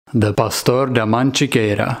The Pastor da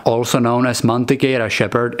Mantiqueira, also known as Mantiqueira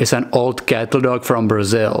Shepherd, is an old cattle dog from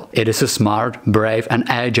Brazil. It is a smart, brave and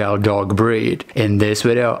agile dog breed. In this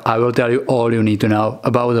video, I will tell you all you need to know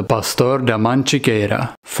about the Pastor da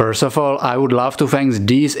Mantiqueira. First of all, I would love to thank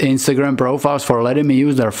these Instagram profiles for letting me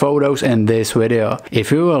use their photos in this video.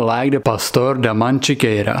 If you will like the Pastor da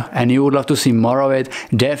Mantiqueira and you would love to see more of it,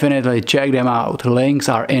 definitely check them out. Links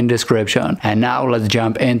are in description. And now let's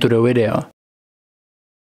jump into the video.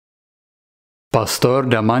 Pastor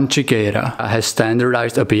da Mantiqueira has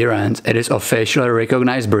standardized appearance. It is officially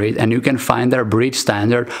recognized breed and you can find their breed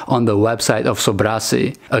standard on the website of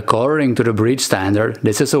Sobrassi. According to the breed standard,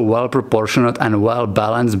 this is a well-proportionate and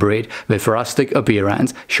well-balanced breed with rustic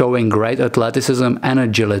appearance, showing great athleticism and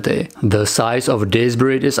agility. The size of this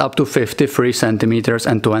breed is up to 53 centimeters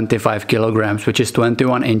and 25 kilograms, which is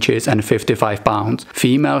 21 inches and 55 pounds.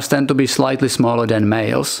 Females tend to be slightly smaller than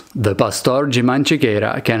males. The Pastor da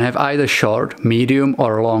Mantiqueira can have either short, medium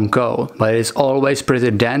or long coat, but it is always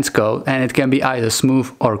pretty dense coat and it can be either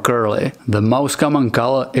smooth or curly. The most common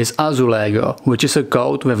color is azulego, which is a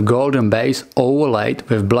coat with golden base overlaid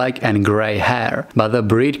with black and gray hair, but the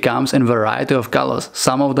breed comes in a variety of colors.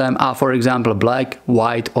 Some of them are, for example, black,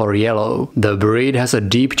 white or yellow. The breed has a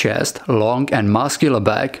deep chest, long and muscular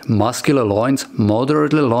back, muscular loins,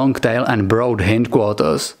 moderately long tail and broad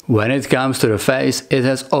hindquarters. When it comes to the face, it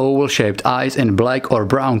has oval-shaped eyes in black or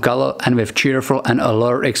brown color and with cheerful and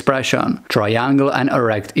alert expression, triangle and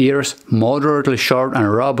erect ears, moderately short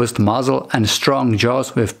and robust muzzle and strong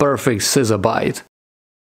jaws with perfect scissor bite.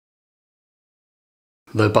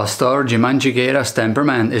 The Pastor da Mantiqueira's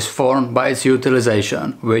temperament is formed by its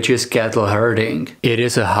utilization, which is cattle herding. It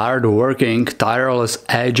is a hard-working, tireless,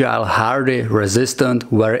 agile, hardy, resistant,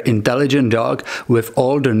 very intelligent dog with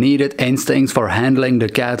all the needed instincts for handling the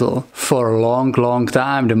cattle. For a long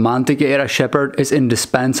time, the Mantiqueira Shepherd is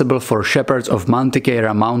indispensable for shepherds of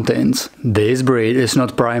Mantiqueira Mountains. This breed is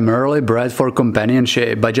not primarily bred for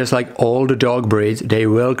companionship, but just like all the dog breeds, they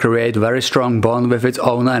will create very strong bond with its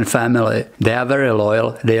owner and family. They are very loyal.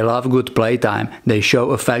 They love good playtime, they show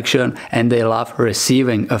affection and they love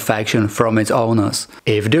receiving affection from its owners.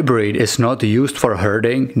 If the breed is not used for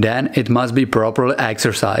herding, then it must be properly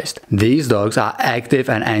exercised. These dogs are active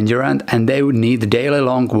and endurant and they would need daily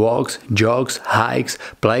long walks, jogs, hikes,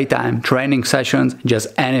 playtime, training sessions, just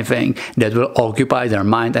anything that will occupy their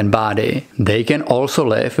mind and body. They can also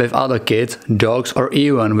live with other kids, dogs or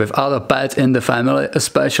even with other pets in the family,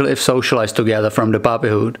 especially if socialized together from the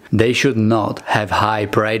puppyhood. They should not have high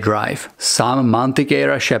prey drive. Some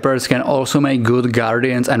Mantiqueira Shepherds can also make good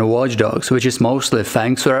guardians and watchdogs, which is mostly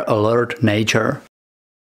thanks to their alert nature.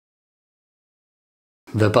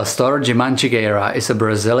 The Pastor da Mantiqueira is a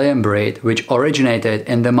Brazilian breed which originated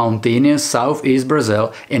in the mountainous southeast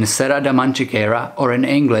Brazil in Serra da Mantiqueira, or in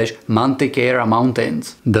English Mantiqueira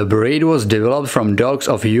Mountains. The breed was developed from dogs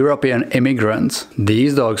of European immigrants.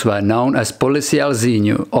 These dogs were known as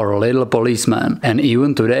Policialzinho or Little Policemen, and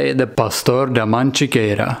even today the Pastor da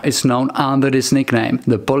Mantiqueira is known under this nickname,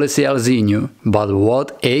 the Policialzinho. But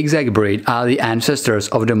what exact breed are the ancestors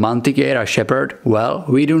of the Mantiqueira Shepherd? Well,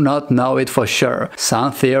 we do not know it for sure. Some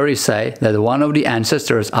theories say that one of the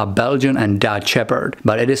ancestors are Belgian and Dutch Shepherd,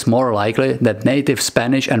 but it is more likely that native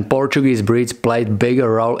Spanish and Portuguese breeds played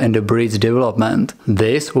bigger role in the breed's development.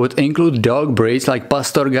 This would include dog breeds like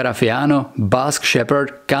Pastor Garrafiano, Basque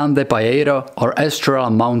Shepherd, Can de Paeiro or Estrella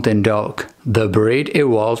Mountain Dog. The breed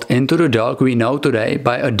evolved into the dog we know today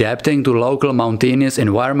by adapting to local mountainous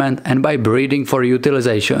environment and by breeding for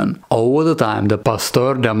utilization. Over the time, the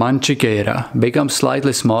Pastor da Mantiqueira becomes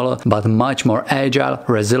slightly smaller but much more agile,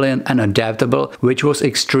 resilient and adaptable, which was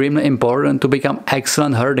extremely important to become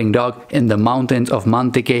excellent herding dog in the mountains of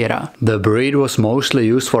Mantiqueira. The breed was mostly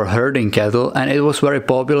used for herding cattle and it was very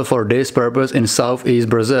popular for this purpose in southeast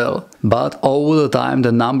Brazil. But over the time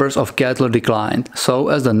the numbers of cattle declined, so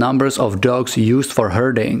as the numbers of dogs used for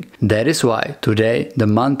herding. That is why today the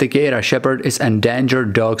Mantiqueira Shepherd is an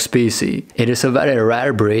endangered dog species. It is a very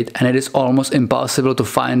rare breed and it is almost impossible to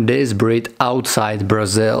find this breed outside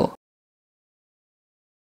Brazil.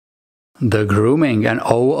 The grooming and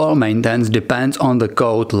overall maintenance depends on the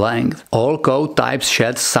coat length. All coat types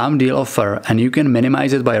shed some deal of fur and you can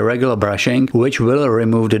minimize it by regular brushing, which will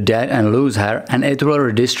remove the dead and loose hair and it will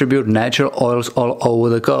redistribute natural oils all over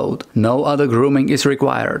the coat. No other grooming is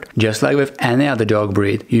required. Just like with any other dog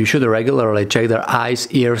breed, you should regularly check their eyes,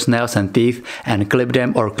 ears, nails and teeth and clip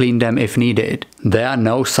them or clean them if needed. There are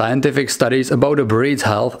no scientific studies about the breed's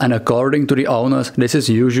health and according to the owners, this is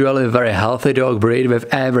usually a very healthy dog breed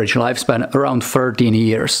with average lifespan lifespan around 13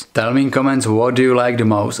 years. Tell me in comments what do you like the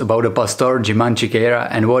most about the Pastor da Mantiqueira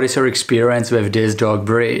and what is your experience with this dog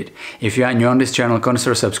breed. If you are new on this channel,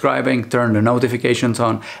 consider subscribing, turn the notifications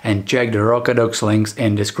on and check the Rocadog's links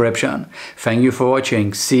in description. Thank you for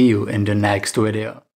watching, see you in the next video.